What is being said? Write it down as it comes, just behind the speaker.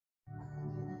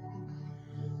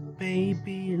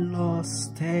baby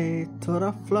lost है थोड़ा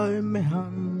flow में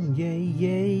हम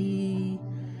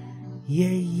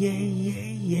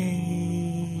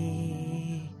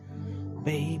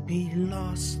baby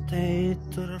lost है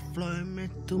थोड़ा flow में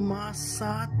तुम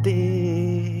आसाते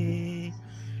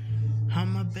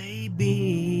हम baby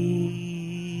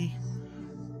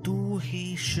तू ही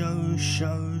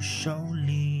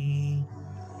शौली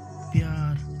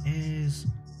प्यार is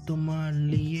तुम्हारे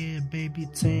लिए baby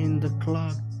turn the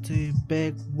clock to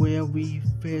back where we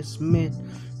first met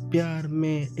प्यार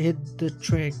में hit the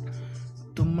track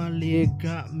तुम्हारे लिए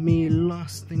got me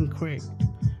lost and cracked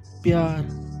प्यार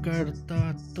करता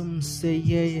तुमसे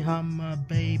ये हम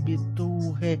baby तू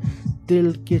है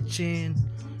दिल के चैन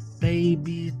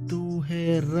baby तू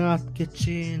है रात के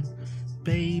चैन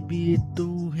baby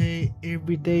तू है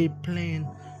everyday plan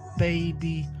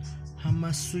baby I'm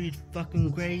a sweet fucking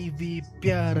gravy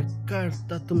प्यार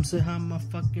करता तुमसे हम a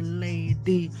fucking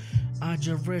lady आज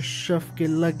रशफ के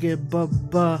लगे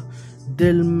बब्बा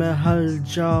दिल में हल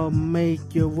जाओ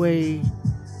make your way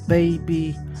baby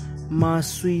my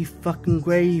sweet fucking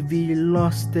gravy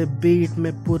lost the beat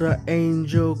में पूरा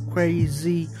angel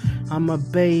crazy I'm a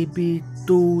baby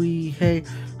तू ही है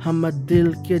हम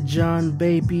दिल के जान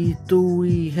baby तू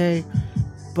ही है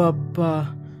बब्बा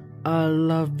I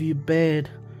love you bad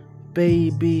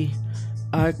baby,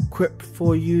 I crip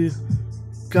for you.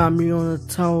 Got me on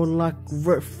the toe like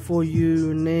rip for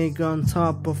you. Nigga on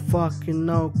top of fucking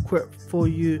no crip for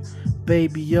you.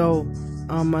 Baby yo,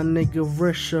 I'm a nigga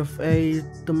rich of A.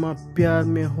 Tuma pyar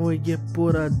mein ho ye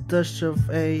pura dash of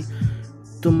A.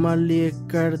 Tuma liye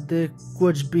kar de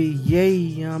kuch bhi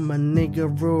yay. I'm a nigga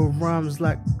roll rhymes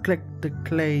like click the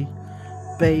clay.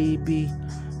 Baby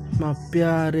my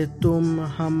प्यारे तुम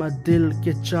हम दिल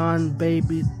के चांद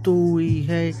baby तू ही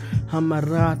है हम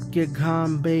रात के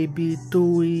घाम बेबी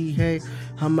तू ही है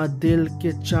हम दिल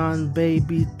के चांद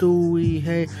बेबी तू ही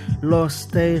है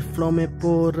lost day flow में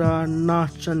पूरा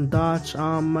नाच अंदाज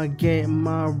I'ma get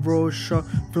my road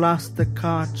shot floss the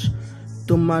couch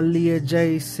तुम्हारे लिए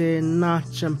जैसे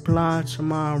नाच and plotch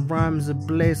my rhymes are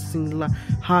blessing like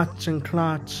hot and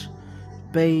clutch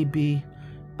baby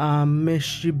I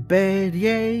miss you bad,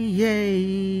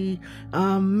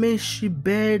 I miss you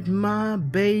bad, my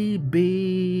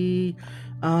baby.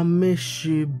 I miss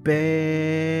you bad.